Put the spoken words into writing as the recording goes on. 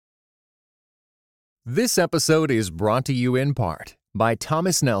This episode is brought to you in part by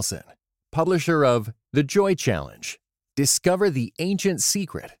Thomas Nelson, publisher of The Joy Challenge. Discover the ancient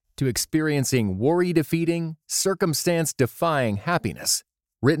secret to experiencing worry-defeating, circumstance-defying happiness.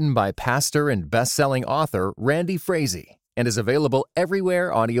 Written by pastor and best-selling author Randy Frazee, and is available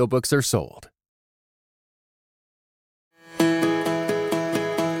everywhere audiobooks are sold.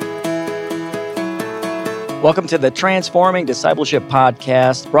 Welcome to the Transforming Discipleship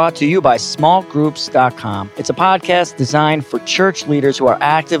Podcast, brought to you by smallgroups.com. It's a podcast designed for church leaders who are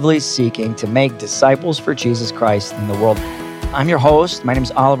actively seeking to make disciples for Jesus Christ in the world. I'm your host. My name is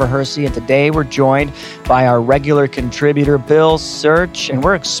Oliver Hersey, and today we're joined by our regular contributor, Bill Search, and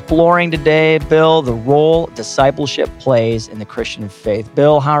we're exploring today, Bill, the role discipleship plays in the Christian faith.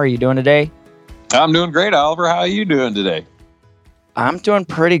 Bill, how are you doing today? I'm doing great, Oliver. How are you doing today? I'm doing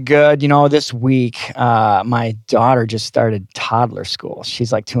pretty good. You know, this week, my daughter just started toddler school.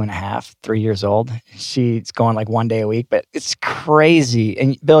 She's like 2.5, 3 years old. She's going like 1 day a week, but it's crazy.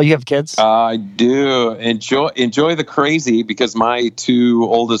 And Bill, you have kids? I do. Enjoy the crazy, because my two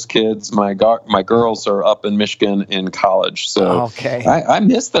oldest kids, my girls are up in Michigan in college. So okay. I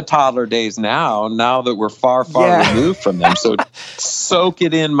miss the toddler days now that we're far removed from them. So soak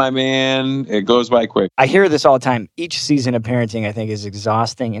it in, my man. It goes by quick. I hear this all the time. Each season of parenting, I think, is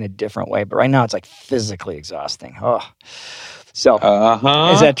exhausting in a different way, but right now it's like physically exhausting. So is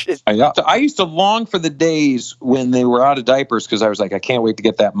that I used to long for the days when they were out of diapers, because I was like, I can't wait to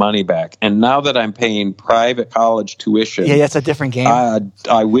get that money back. And now that I'm paying private college tuition, that's a different game.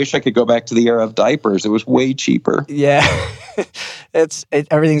 I wish I could go back to the era of diapers. It was way cheaper. Yeah.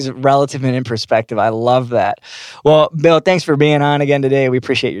 Everything's relative and in perspective. I love that. Well, Bill, thanks for being on again today. We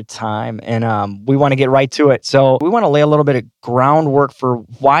appreciate your time, and we want to get right to it. So we want to lay a little bit of groundwork for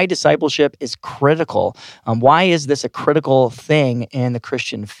why discipleship is critical. Why is this a critical thing in the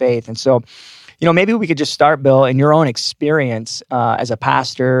Christian faith? And so, maybe we could just start, Bill, in your own experience as a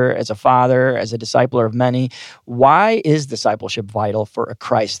pastor, as a father, as a discipler of many. Why is discipleship vital for a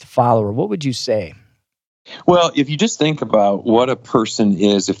Christ follower? What would you say? Well, if you just think about what a person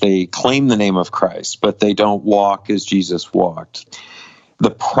is if they claim the name of Christ, but they don't walk as Jesus walked, the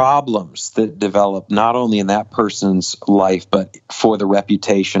problems that develop not only in that person's life, but for the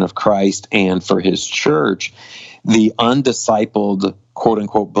reputation of Christ and for his church, the undiscipled,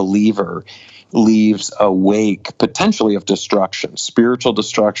 quote-unquote, believer leaves a wake potentially of destruction, spiritual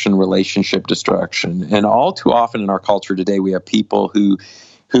destruction, relationship destruction. And all too often in our culture today, we have people who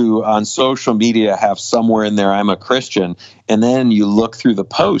on social media have somewhere in there, I'm a Christian, and then you look through the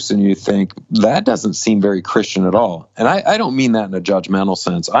posts and you think, that doesn't seem very Christian at all. And I don't mean that in a judgmental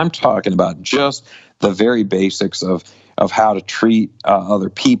sense. I'm talking about just the very basics of how to treat other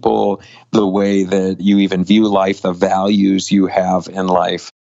people, the way that you even view life, the values you have in life.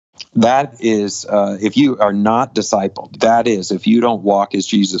 That is, if you are not discipled, that is, if you don't walk as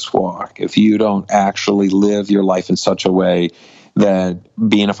Jesus walked, if you don't actually live your life in such a way that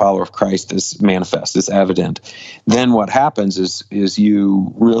being a follower of Christ is manifest, is evident, then what happens is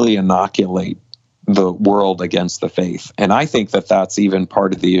you really inoculate the world against the faith. And I think that that's even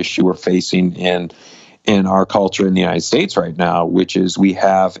part of the issue we're facing in our culture in the United States right now, which is we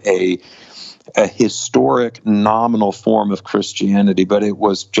have a historic nominal form of Christianity, but it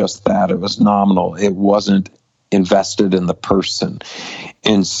was just that. It was nominal. It wasn't invested in the person.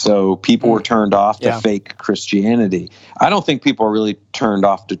 And so people were turned off to fake Christianity. I don't think people are really turned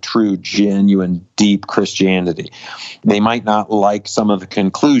off to true, genuine, deep Christianity. They might not like some of the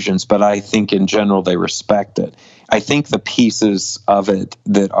conclusions, but I think in general they respect it. I think the pieces of it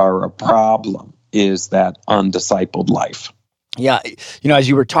that are a problem is that undiscipled life. Yeah, as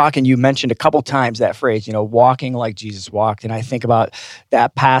you were talking, you mentioned a couple times that phrase, walking like Jesus walked. And I think about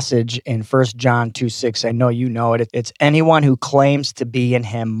that passage in 1 John 2:6. I know you know it. It's anyone who claims to be in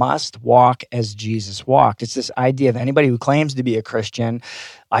him must walk as Jesus walked. It's this idea of anybody who claims to be a Christian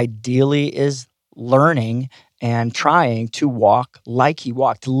ideally is learning and trying to walk like he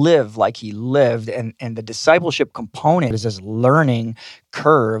walked, to live like he lived. And the discipleship component is this learning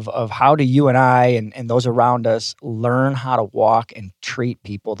curve of how do you and I and those around us learn how to walk and treat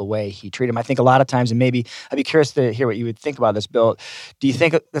people the way he treated them. I think a lot of times, and maybe I'd be curious to hear what you would think about this, Bill. Do you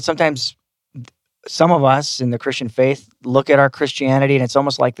think that sometimes some of us in the Christian faith look at our Christianity and it's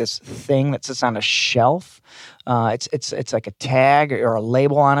almost like this thing that sits on a shelf? It's like a tag or a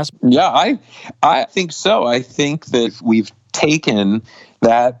label on us. Yeah, I think so. I think that we've taken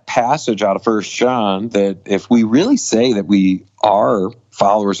that passage out of 1 John, that if we really say that we are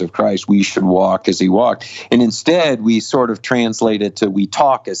followers of Christ, we should walk as he walked. And instead, we sort of translate it to we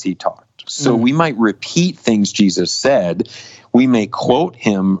talk as he talked. So we might repeat things Jesus said. We may quote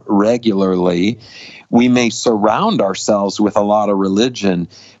him regularly. We may surround ourselves with a lot of religion.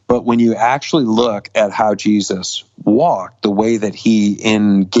 But when you actually look at how Jesus walked, the way that he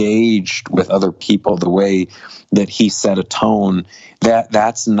engaged with other people, the way that he set a tone,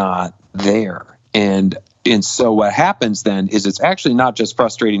 that's not there. And so what happens then is it's actually not just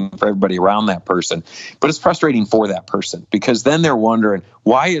frustrating for everybody around that person, but it's frustrating for that person, because then they're wondering,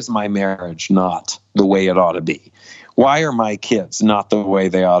 why is my marriage not the way it ought to be? Why are my kids not the way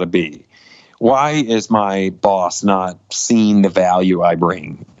they ought to be? Why is my boss not seeing the value I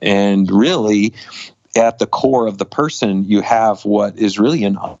bring? And really, at the core of the person, you have what is really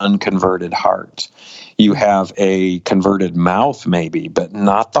an unconverted heart. You have a converted mouth, maybe, but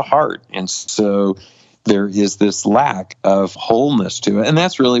not the heart. And so there is this lack of wholeness to it. And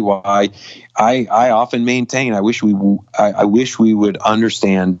that's really why I often maintain, I wish we would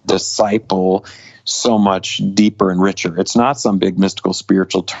understand disciple so much deeper and richer. It's not some big mystical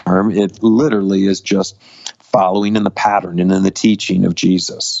spiritual term. It literally is just following in the pattern and in the teaching of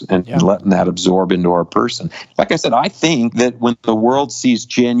Jesus and letting that absorb into our person. Like I said, I think that when the world sees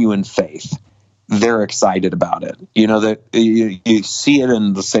genuine faith, they're excited about it. You know, that you see it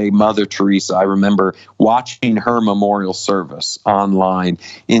in, say, Mother Teresa. I remember watching her memorial service online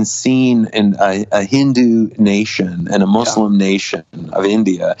and seeing a Hindu nation and a Muslim nation of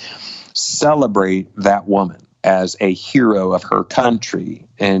India celebrate that woman as a hero of her country.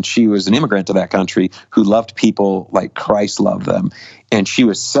 And she was an immigrant to that country who loved people like Christ loved them. And she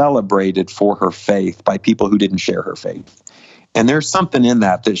was celebrated for her faith by people who didn't share her faith. And there's something in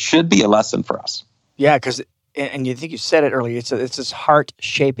that should be a lesson for us. Yeah, because, and you think you said it earlier, it's this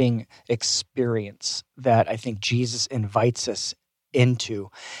heart-shaping experience that I think Jesus invites us into.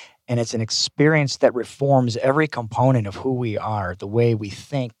 And it's an experience that reforms every component of who we are, the way we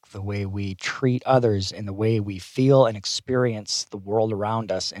think, the way we treat others, and the way we feel and experience the world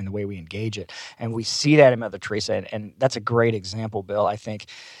around us, and the way we engage it. And we see that in Mother Teresa, and that's a great example, Bill. I think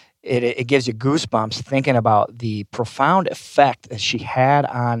it gives you goosebumps thinking about the profound effect that she had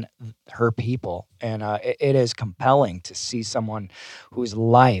on her people. And it is compelling to see someone whose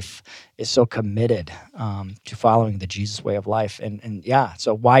life is so committed to following the Jesus way of life. And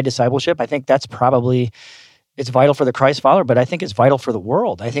so why discipleship? I think that's probably, it's vital for the Christ follower, but I think it's vital for the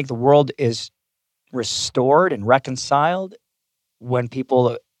world. I think the world is restored and reconciled when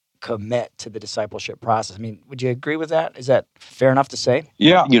people commit to the discipleship process. I mean, would you agree with that? Is that fair enough to say?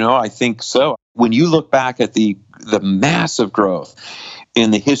 Yeah, I think so. When you look back at the massive growth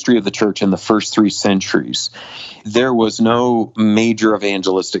in the history of the church in the first 3 centuries, there was no major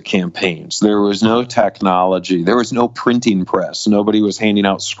evangelistic campaigns. There was no technology. There was no printing press. Nobody was handing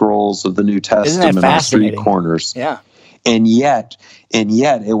out scrolls of the New Testament on street corners. Yeah. And yet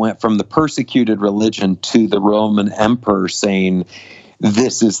it went from the persecuted religion to the Roman emperor saying,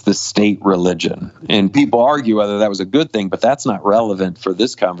 this is the state religion. And people argue whether that was a good thing, but that's not relevant for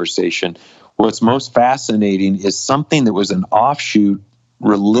this conversation. What's most fascinating is something that was an offshoot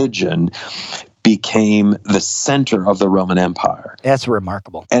religion became the center of the Roman Empire. That's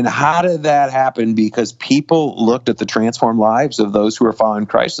remarkable. And how did that happen? Because people looked at the transformed lives of those who are following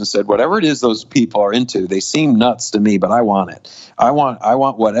Christ and said, whatever it is those people are into, they seem nuts to me, but I want it. I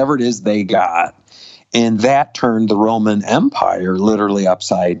want whatever it is they got. And that turned the Roman Empire literally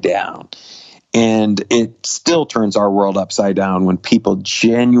upside down. And it still turns our world upside down when people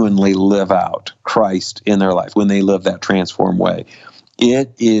genuinely live out Christ in their life, when they live that transformed way.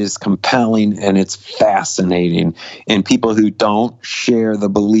 It is compelling and it's fascinating. And people who don't share the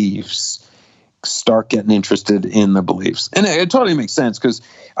beliefs start getting interested in the beliefs. And it totally makes sense because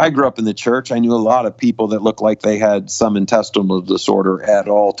I grew up in the church. I knew a lot of people that looked like they had some intestinal disorder at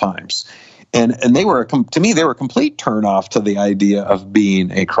all times. And they were, to me, they were a complete turnoff to the idea of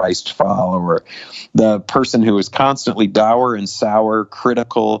being a Christ follower. The person who is constantly dour and sour,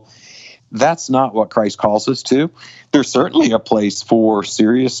 critical, that's not what Christ calls us to. There's certainly a place for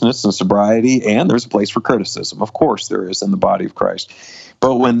seriousness and sobriety, and there's a place for criticism. Of course there is in the body of Christ.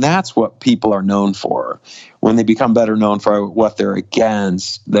 But when that's what people are known for, when they become better known for what they're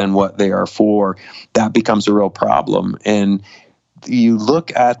against than what they are for, that becomes a real problem. And you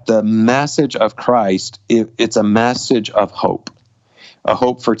look at the message of Christ, it's a message of hope, a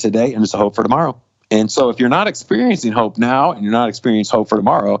hope for today, and it's a hope for tomorrow. And so if you're not experiencing hope now and you're not experiencing hope for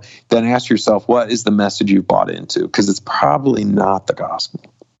tomorrow, then ask yourself, what is the message you've bought into? Because it's probably not the gospel.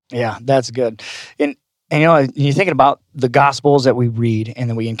 Yeah, that's good. And you're thinking about the Gospels that we read and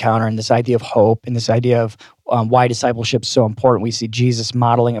that we encounter, and this idea of hope and this idea of why discipleship is so important. We see Jesus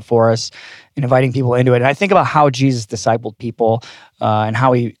modeling it for us and inviting people into it. And I think about how Jesus discipled people and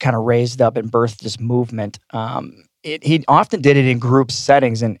how he kind of raised up and birthed this movement. he often did it in group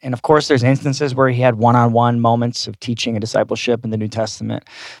settings. And of course, there's instances where he had one-on-one moments of teaching and discipleship in the New Testament.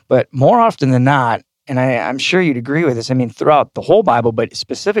 But more often than not, and I'm sure you'd agree with this, I mean, throughout the whole Bible, but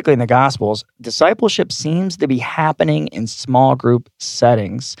specifically in the Gospels, discipleship seems to be happening in small group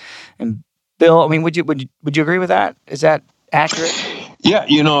settings. And Bill, I mean, would you agree with that? Is that accurate? Yeah,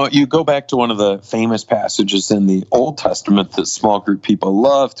 you go back to one of the famous passages in the Old Testament that small group people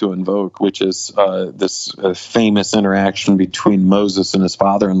love to invoke, which is this famous interaction between Moses and his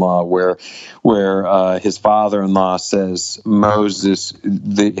father-in-law, where his father-in-law says, Moses,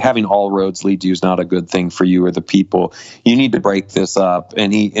 having all roads lead to you is not a good thing for you or the people. You need to break this up.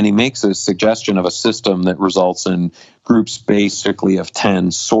 And he makes a suggestion of a system that results in groups basically of 10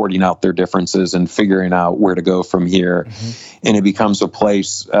 sorting out their differences and figuring out where to go from here. Mm-hmm. And it becomes a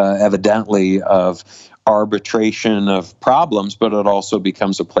place, evidently, of arbitration of problems, but it also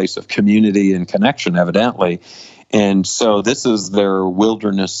becomes a place of community and connection, evidently. And so this is their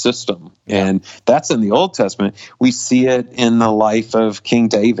wilderness system. Yeah. And that's in the Old Testament. We see it in the life of King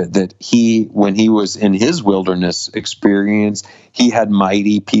David, that when he was in his wilderness experience, he had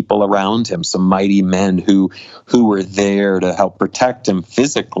mighty people around him, some mighty men who were there to help protect him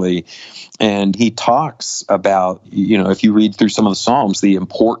physically. And he talks about, if you read through some of the Psalms, the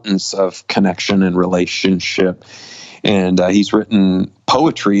importance of connection and relationship. And he's written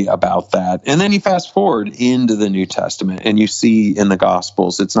poetry about that. And then you fast forward into the New Testament, and you see in the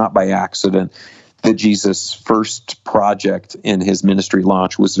Gospels, it's not by accident that Jesus' first project in his ministry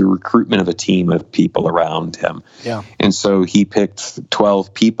launch was the recruitment of a team of people around him. Yeah. And so he picked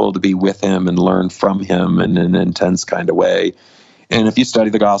 12 people to be with him and learn from him in an intense kind of way. And if you study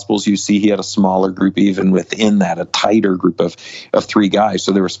the Gospels, you see he had a smaller group even within that, a tighter group of 3 guys.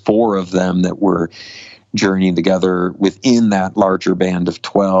 So there was 4 of them that were journeying together within that larger band of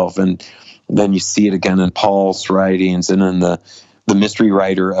 12. And then you see it again in Paul's writings, and then the mystery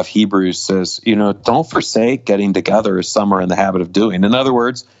writer of Hebrews says, don't forsake getting together as some are in the habit of doing. In other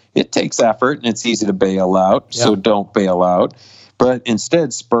words, it takes effort and it's easy to bail out, so don't bail out, but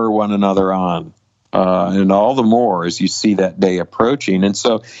instead spur one another on. And all the more as you see that day approaching. And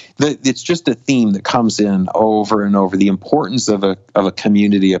so it's just a theme that comes in over and over, the importance of a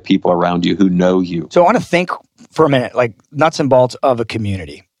community of people around you who know you. So I want to think for a minute, like nuts and bolts of a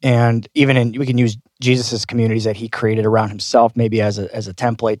community. And even we can use Jesus' communities that he created around himself, maybe as a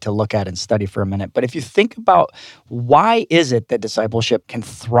template to look at and study for a minute. But if you think about why is it that discipleship can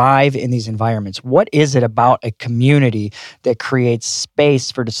thrive in these environments? What is it about a community that creates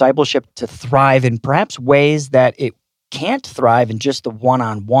space for discipleship to thrive in perhaps ways that it can't thrive in just the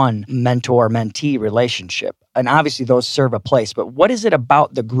one-on-one mentor-mentee relationship? And obviously those serve a place, but what is it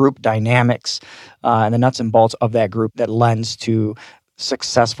about the group dynamics and the nuts and bolts of that group that lends to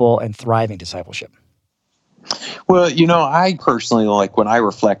successful and thriving discipleship? Well, I personally, when I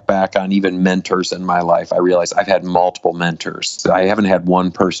reflect back on even mentors in my life, I realize I've had multiple mentors. I haven't had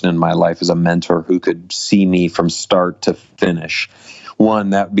one person in my life as a mentor who could see me from start to finish.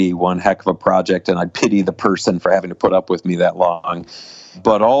 That'd be one heck of a project, and I'd pity the person for having to put up with me that long.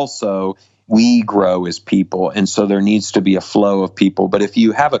 But also, we grow as people, and so there needs to be a flow of people. But if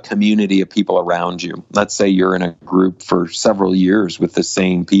you have a community of people around you, let's say you're in a group for several years with the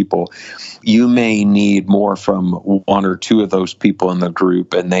same people, you may need more from 1 or 2 of those people in the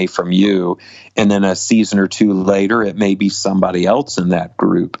group and they from you. And then a season or 2 later, it may be somebody else in that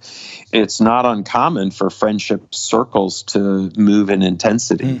group. It's not uncommon for friendship circles to move in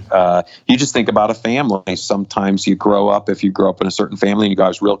intensity. You just think about a family. Sometimes if you grow up in a certain family and you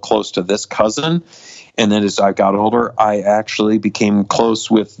guys real close to this cousin, and then as I got older, I actually became close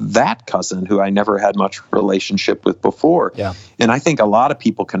with that cousin who I never had much relationship with before. Yeah. And I think a lot of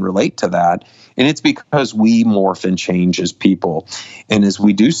people can relate to that. And it's because we morph and change as people. And as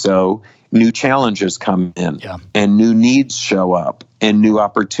we do so, new challenges come in and new needs show up and new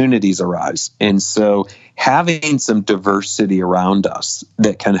opportunities arise. And so having some diversity around us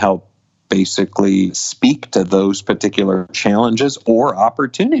that can help basically speak to those particular challenges or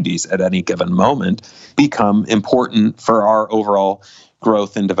opportunities at any given moment become important for our overall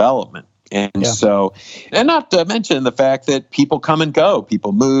growth and development. And so, and not to mention the fact that people come and go,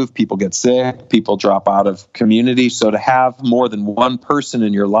 people move, people get sick, people drop out of community. So to have more than one person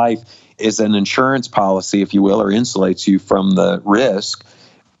in your life is an insurance policy, if you will, or insulates you from the risk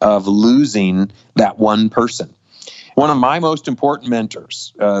of losing that one person. One of my most important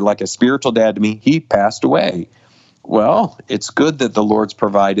mentors, like a spiritual dad to me, he passed away. Well, it's good that the Lord's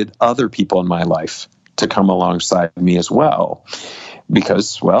provided other people in my life to come alongside me as well,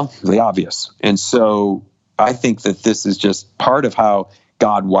 because, well, the obvious. And so I think that this is just part of how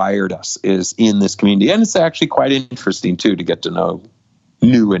God wired us is in this community. And it's actually quite interesting, too, to get to know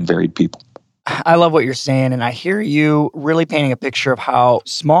new and varied people. I love what you're saying, and I hear you really painting a picture of how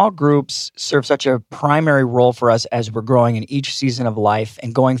small groups serve such a primary role for us as we're growing in each season of life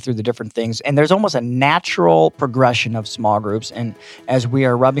and going through the different things. And there's almost a natural progression of small groups. And as we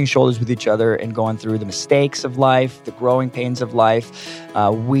are rubbing shoulders with each other and going through the mistakes of life, the growing pains of life,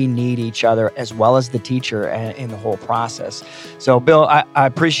 we need each other as well as the teacher in the whole process. So, Bill, I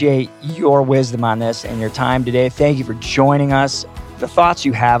appreciate your wisdom on this and your time today. Thank you for joining us. The thoughts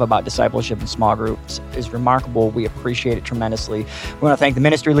you have about discipleship in small groups is remarkable. We appreciate it tremendously. We want to thank the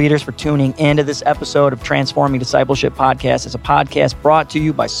ministry leaders for tuning into this episode of Transforming Discipleship Podcast. It's a podcast brought to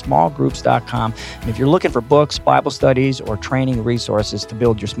you by smallgroups.com. And if you're looking for books, Bible studies, or training resources to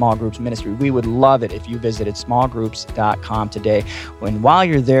build your small groups ministry, we would love it if you visited smallgroups.com today. And while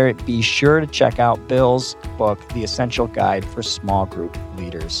you're there, be sure to check out Bill's book, The Essential Guide for Small Group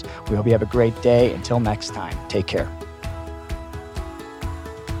Leaders. We hope you have a great day. Until next time, take care.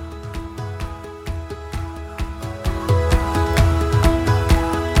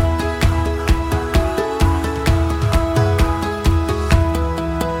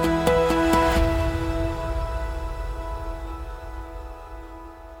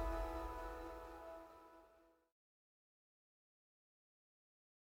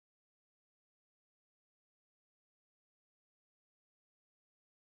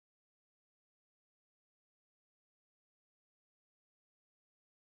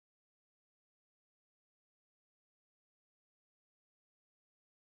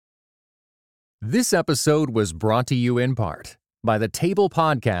 This episode was brought to you in part by the Table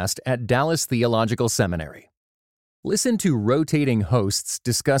Podcast at Dallas Theological Seminary. Listen to rotating hosts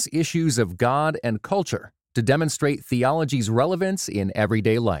discuss issues of God and culture to demonstrate theology's relevance in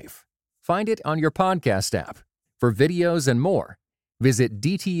everyday life. Find it on your podcast app. For videos and more, visit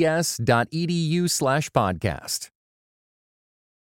dts.edu/podcast.